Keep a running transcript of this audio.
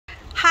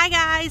Hi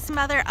guys,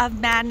 Mother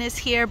of Madness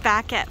here,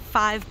 back at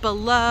Five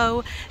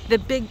Below. The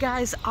big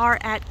guys are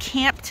at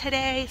camp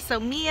today,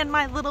 so me and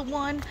my little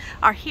one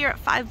are here at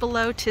Five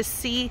Below to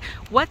see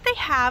what they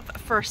have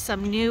for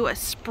some new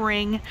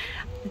spring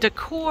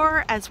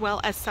decor as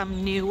well as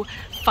some new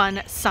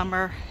fun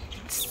summer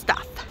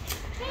stuff.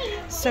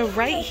 So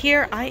right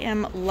here I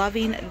am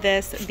loving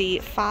this, the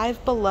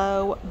Five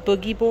Below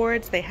boogie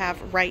boards they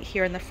have right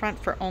here in the front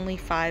for only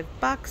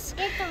 $5.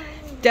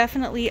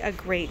 Definitely a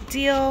great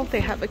deal. They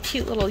have a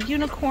cute little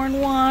unicorn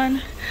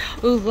one.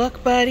 Ooh,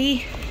 look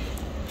buddy.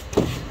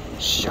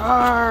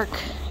 Shark.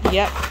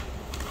 Yep.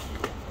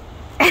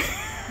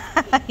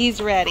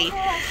 He's ready.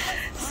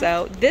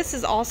 So this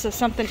is also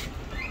something,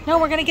 no,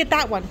 we're gonna get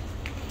that one.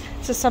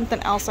 This is something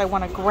else I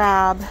want to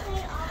grab,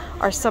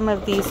 are some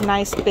of these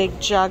nice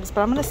big jugs,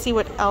 but I'm gonna see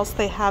what else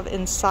they have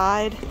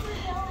inside.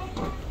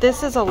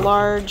 This is a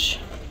large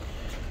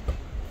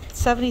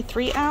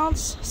 73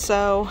 ounce,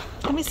 so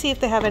let me see if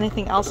they have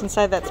anything else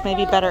inside that's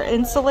maybe better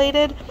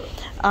insulated,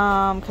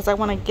 because I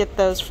want to get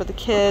those for the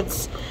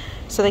kids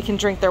so they can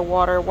drink their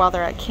water while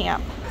they're at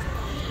camp.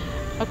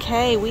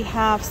 Okay, we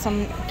have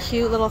some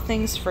cute little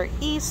things for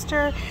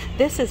Easter.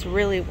 This is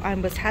really, I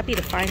was happy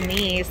to find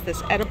these,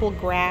 this edible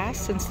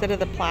grass instead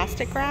of the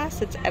plastic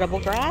grass. It's edible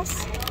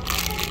grass.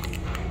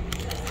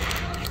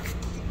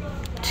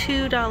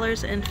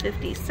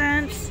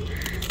 $2.50.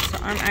 So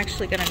I'm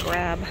actually gonna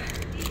grab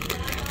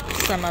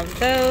some of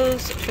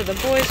those for the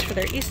boys for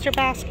their Easter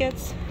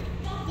baskets.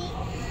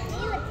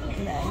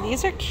 And then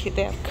these are cute.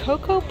 They have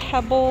Cocoa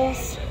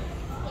Pebbles,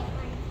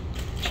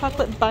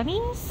 chocolate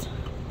bunnies.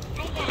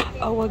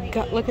 Oh,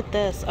 look at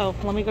this. Oh,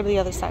 let me go to the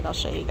other side. I'll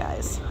show you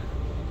guys.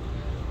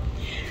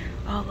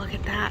 Oh, look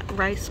at that.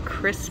 Rice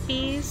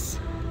Krispies.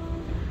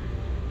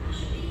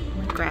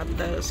 I'm gonna grab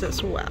those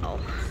as well.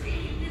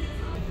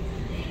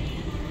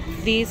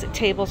 These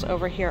tables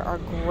over here are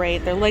great.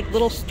 They're like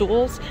little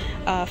stools,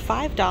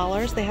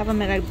 $5. They have them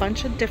in a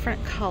bunch of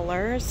different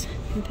colors.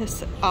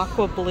 This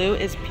aqua blue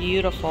is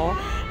beautiful,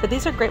 but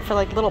these are great for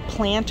like little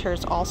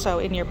planters also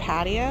in your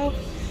patio.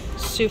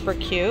 Super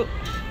cute.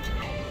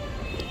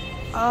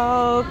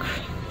 Oh,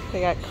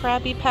 they got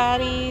Krabby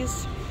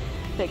Patties.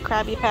 Big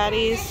Krabby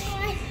Patties.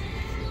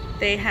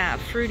 They have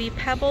Fruity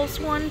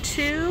Pebbles one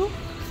too.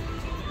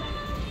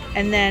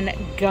 And then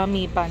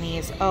Gummy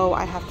Bunnies. Oh,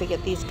 I have to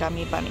get these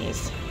Gummy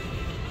Bunnies.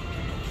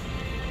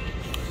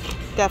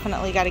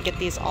 Definitely got to get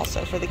these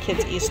also for the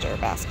kids' Easter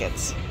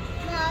baskets.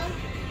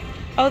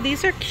 Oh,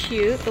 these are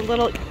cute. The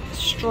little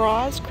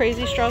straws,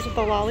 crazy straws with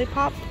the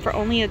lollipop for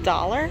only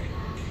 $1.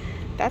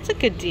 That's a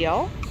good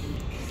deal.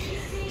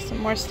 Some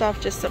more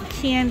stuff, just some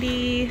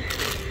candy.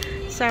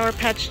 Sour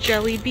Patch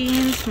Jelly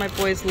Beans. My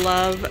boys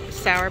love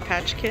Sour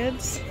Patch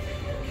Kids.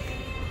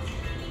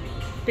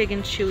 Big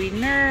and Chewy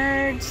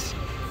Nerds.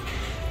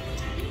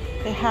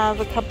 They have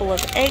a couple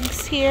of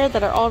eggs here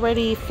that are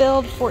already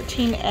filled,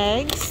 14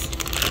 eggs.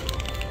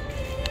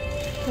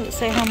 Doesn't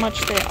say how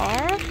much they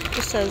are. It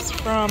just says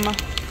from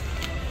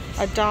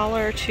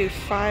 $1 to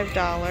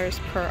 $5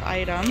 per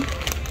item.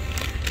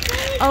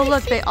 Oh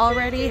look, they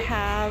already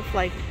have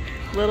like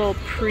little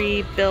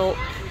pre-built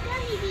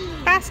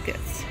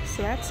baskets,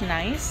 so that's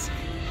nice.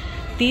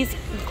 These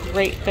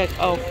great big,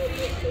 oh,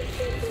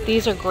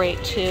 these are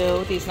great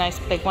too. These nice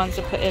big ones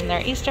to put in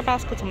their Easter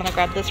baskets. I'm gonna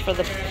grab this for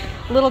the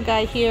little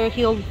guy here.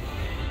 He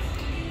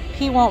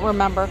won't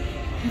remember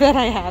that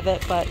I have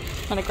it, but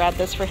I'm gonna grab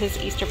this for his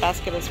Easter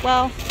basket as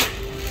well.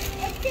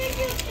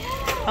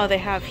 Oh, they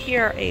have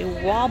here a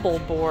wobble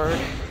board.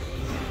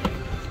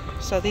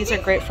 So these are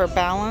great for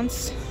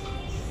balance.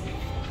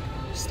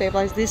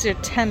 Stabilize. These are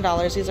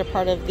 $10. These are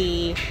part of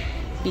the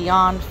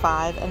Beyond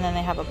 5, and then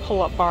they have a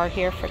pull-up bar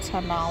here for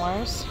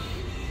 $10.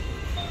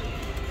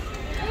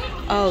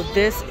 Oh,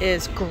 this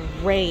is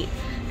great.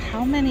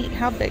 How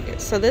big?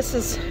 So this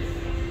is,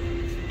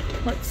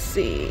 let's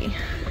see.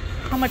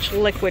 How much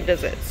liquid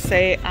does it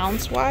say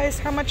ounce-wise?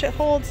 How much it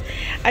holds?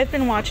 I've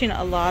been watching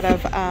a lot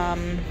of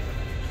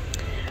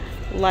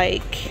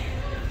like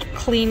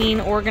cleaning,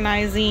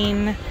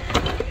 organizing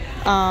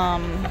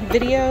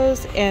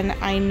videos, and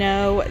I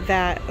know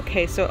that,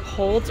 okay, so it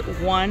holds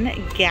 1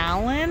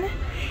 gallon.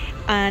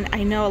 And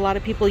I know a lot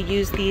of people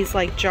use these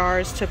like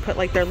jars to put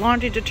like their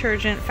laundry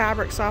detergent,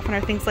 fabric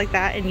softener, things like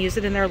that, and use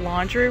it in their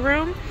laundry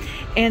room.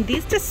 And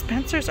these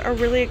dispensers are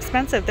really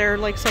expensive. They're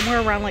like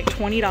somewhere around like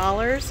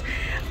 $20.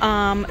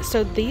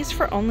 So these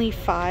for only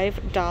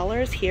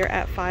 $5 here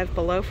at Five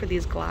Below for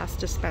these glass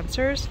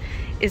dispensers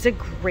is a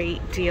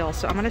great deal.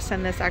 So I'm gonna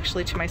send this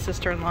actually to my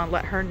sister-in-law and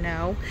let her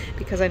know,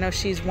 because I know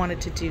she's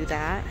wanted to do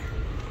that.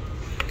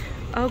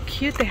 Oh,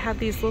 cute. They have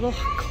these little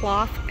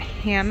cloth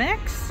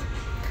hammocks.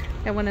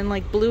 That one in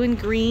like blue and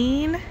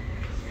green,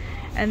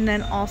 and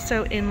then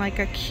also in like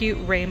a cute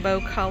rainbow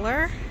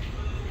color.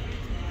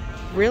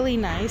 Really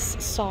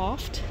nice,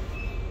 soft.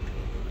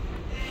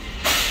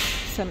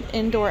 Some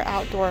indoor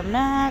outdoor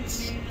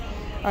mats.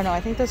 Oh no,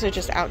 I think those are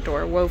just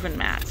outdoor woven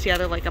mats. Yeah,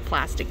 they're like a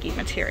plasticky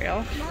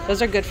material.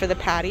 Those are good for the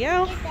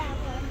patio.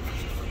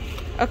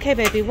 Okay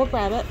baby, we'll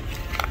grab it.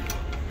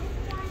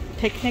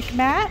 Picnic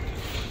mat.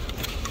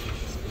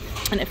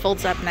 And it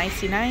folds up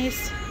nicey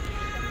nice.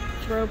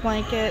 Throw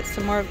blanket,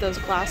 some more of those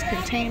glass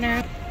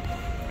containers.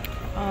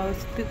 Oh,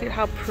 look at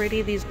how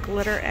pretty these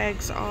glitter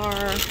eggs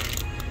are.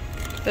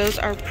 Those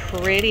are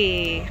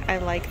pretty. I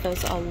like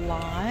those a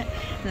lot.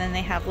 And then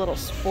they have little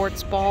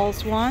sports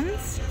balls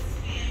ones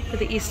for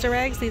the Easter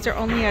eggs. These are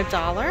only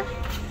 $1.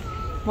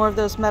 More of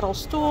those metal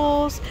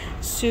stools.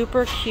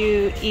 Super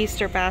cute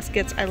Easter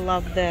baskets. I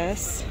love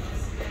this.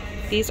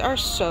 These are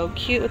so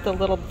cute with the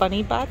little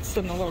bunny butts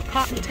and the little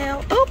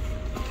cottontail. Oh,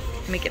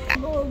 let me get that.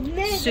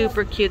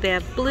 Super cute. They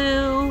have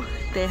blue,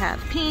 they have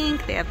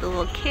pink, they have the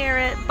little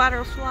carrot,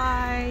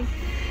 butterfly.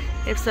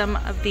 They have some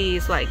of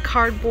these like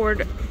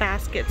cardboard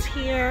baskets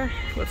here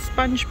with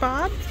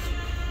SpongeBob,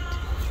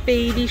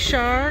 Baby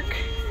Shark.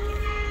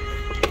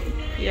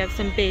 You have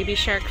some Baby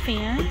Shark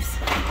fans.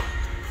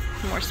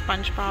 More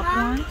SpongeBob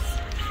ones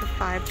for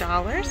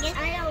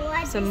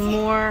 $5. Some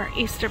more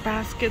Easter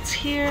baskets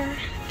here.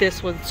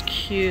 This one's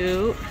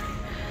cute.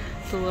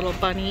 The little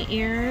bunny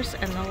ears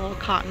and the little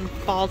cotton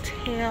ball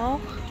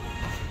tail.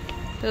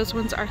 Those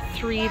ones are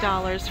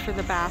 $3 for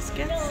the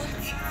baskets.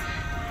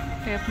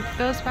 They have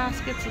those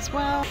baskets as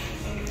well.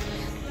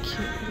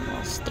 Cute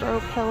little throw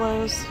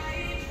pillows.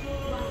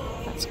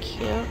 That's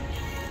cute.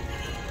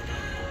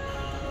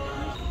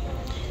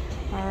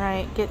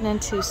 Alright, getting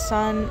into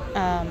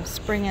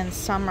spring and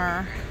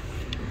summer.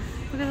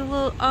 Look at the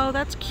little, oh,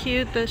 that's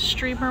cute. The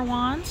streamer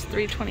wands,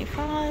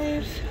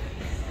 $3.25.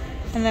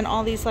 And then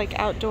all these like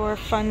outdoor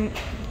fun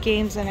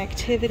games and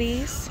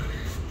activities.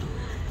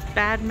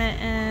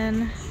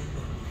 Badminton,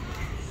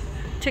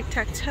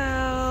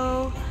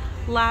 tic-tac-toe,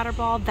 ladder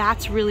ball.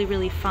 That's really,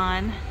 really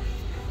fun.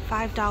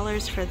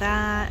 $5 for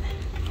that.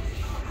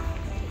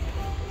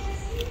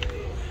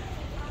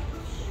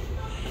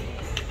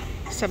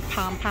 Some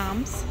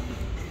pom-poms.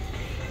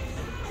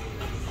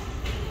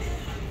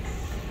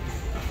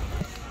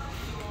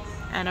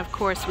 And of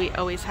course, we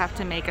always have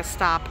to make a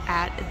stop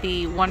at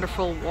the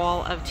wonderful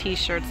wall of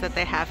t-shirts that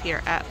they have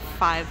here at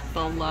Five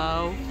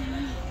Below.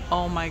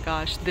 Oh my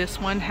gosh, this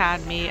one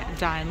had me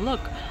dying.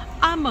 Look,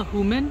 I'm a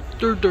human.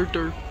 Dur, dur,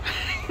 dur.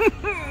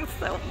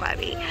 So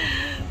funny.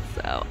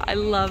 So I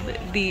love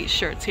the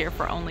shirts here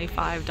for only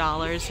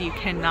 $5. You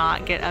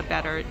cannot get a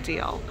better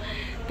deal.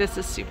 This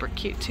is super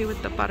cute too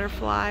with the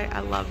butterfly.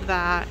 I love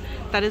that.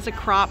 That is a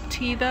crop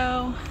tee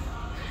though.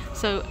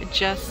 So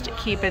just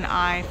keep an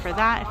eye for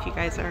that if you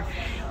guys are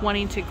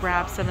wanting to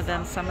grab some of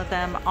them. Some of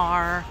them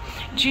are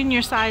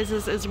junior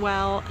sizes as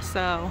well.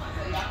 So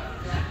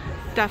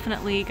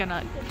definitely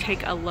gonna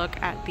take a look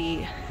at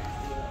the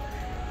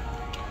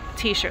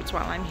t-shirts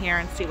while I'm here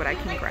and see what I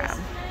can grab.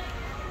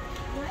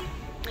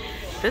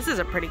 This is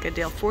a pretty good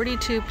deal.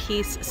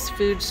 42-piece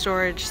food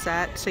storage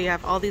set. So you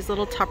have all these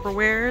little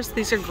Tupperwares.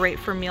 These are great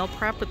for meal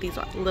prep with these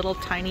little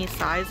tiny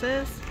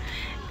sizes.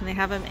 And they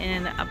have them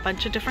in a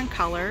bunch of different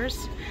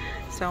colors.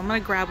 So I'm gonna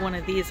grab one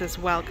of these as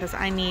well because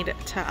I need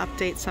to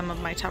update some of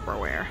my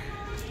Tupperware.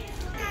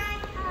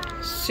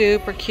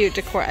 Super cute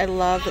decor. I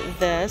love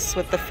this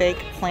with the fake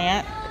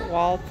plant,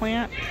 wall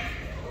plant.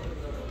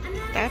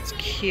 That's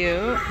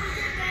cute.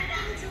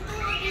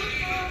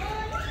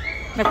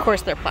 And of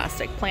course they're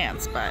plastic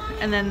plants, but,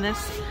 and then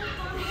this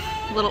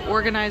little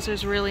organizer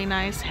is really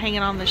nice,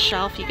 hanging on the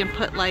shelf. You can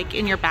put like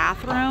in your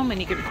bathroom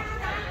and you can,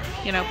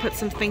 you know, put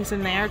some things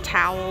in there,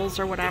 towels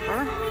or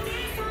whatever.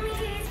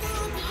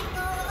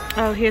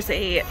 Oh, here's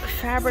a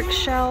fabric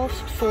shelf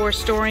for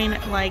storing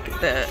like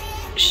the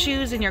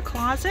shoes in your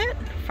closet,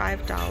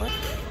 $5.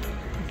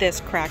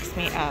 This cracks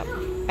me up.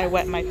 I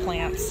wet my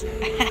plants.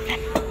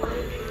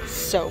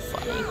 So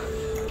funny.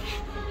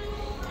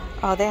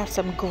 Oh, they have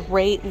some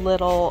great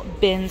little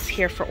bins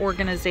here for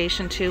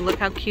organization too. Look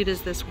how cute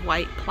is this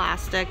white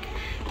plastic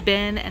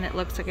bin, and it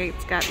looks like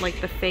it's got like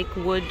the fake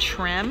wood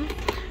trim.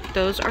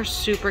 Those are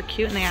super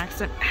cute, and they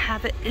actually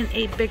have it in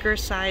a bigger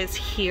size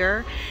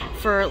here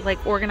for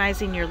like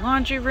organizing your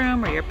laundry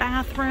room or your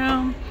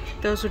bathroom.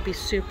 Those would be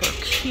super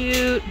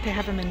cute. They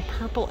have them in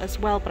purple as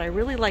well, but I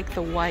really like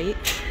the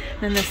white.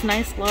 And then this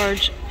nice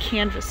large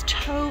canvas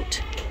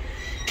tote.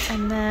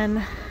 And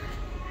then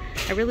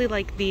I really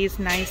like these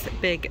nice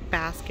big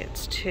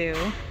baskets too.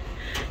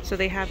 So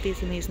they have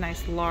these in these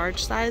nice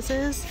large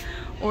sizes,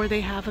 or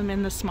they have them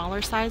in the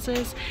smaller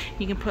sizes.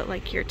 You can put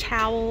like your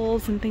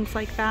towels and things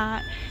like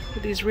that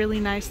with these really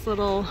nice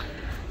little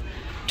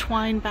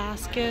twine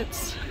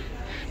baskets.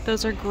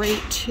 Those are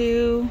great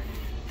too.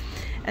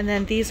 And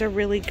then these are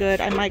really good.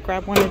 I might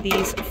grab one of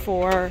these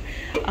for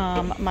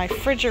my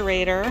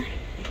refrigerator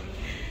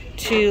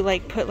to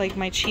like put like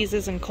my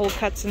cheeses and cold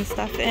cuts and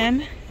stuff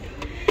in.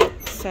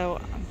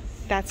 So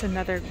that's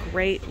another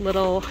great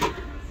little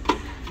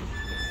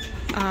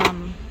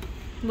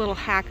little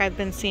hack I've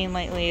been seeing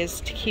lately, is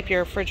to keep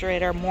your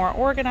refrigerator more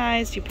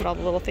organized. You put all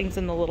the little things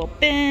in the little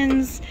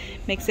bins,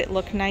 makes it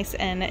look nice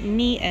and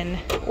neat and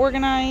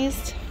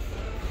organized.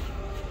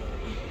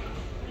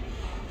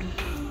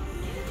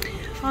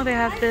 Oh, they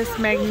have this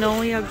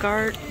magnolia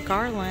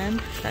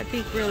garland. That'd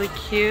be really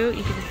cute.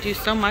 You can do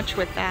so much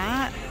with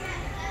that.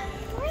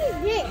 What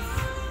is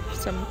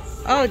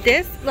this? Oh,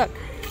 this, look,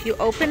 you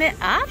open it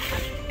up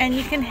And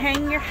you can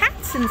hang your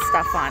hats and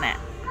stuff on it,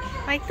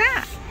 like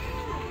that.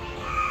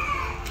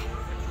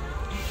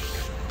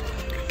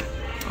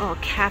 Oh,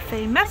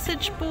 cafe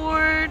message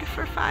board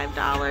for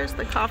 $5.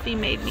 The coffee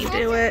made me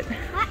do it.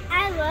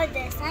 I love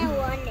this. I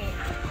want it.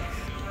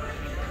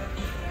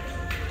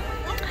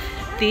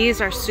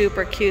 These are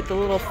super cute, the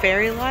little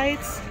fairy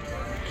lights.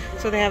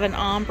 So they have an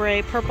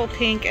ombre, purple,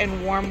 pink,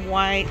 and warm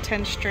white,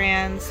 10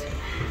 strands.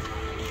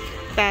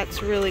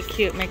 That's really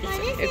cute.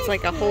 It's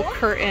like a whole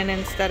curtain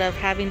instead of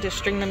having to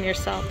string them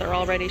yourself. They're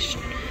already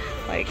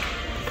like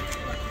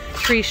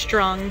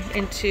pre-strung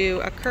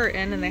into a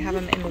curtain, and they have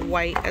them in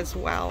white as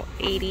well.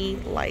 80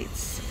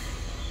 lights.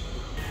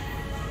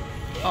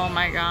 Oh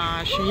my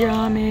gosh,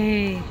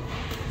 yummy.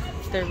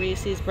 The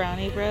Reese's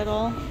Brownie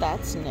Brittle,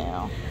 that's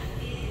new.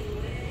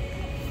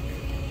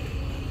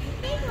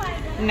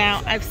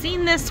 Now, I've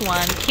seen this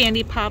one,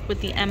 Candy Pop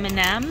with the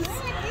M&Ms,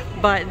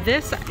 but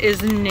this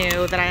is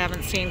new that I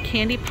haven't seen.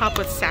 Candy Pop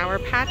with Sour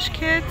Patch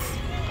Kids.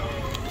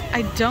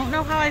 I don't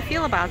know how I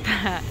feel about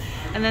that.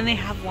 And then they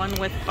have one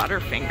with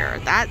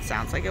Butterfinger. That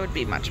sounds like it would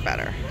be much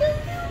better.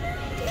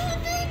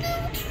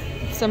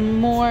 Some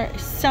more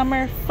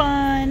summer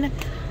fun.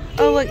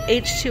 Oh look,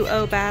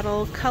 H2O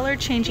battle. Color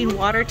changing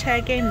water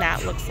tag game.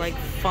 That looks like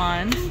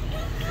fun.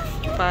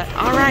 But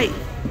alright.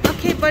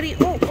 Okay buddy.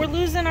 Oh, we're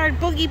losing our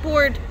boogie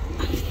board.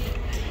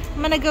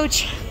 I'm gonna go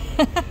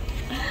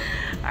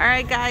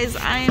Alright guys,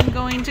 I am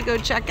going to go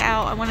check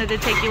out. I wanted to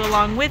take you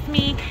along with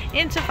me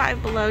into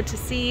Five Below to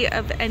see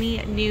of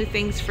any new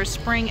things for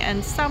spring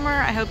and summer.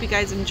 I hope you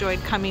guys enjoyed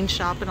coming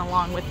shopping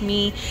along with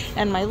me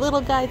and my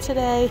little guy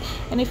today.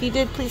 And if you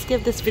did, please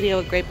give this video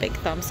a great big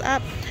thumbs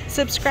up.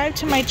 Subscribe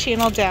to my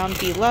channel down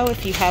below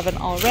if you haven't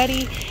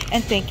already.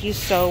 And thank you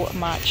so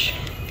much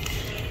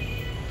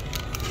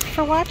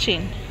for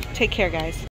watching. Take care guys.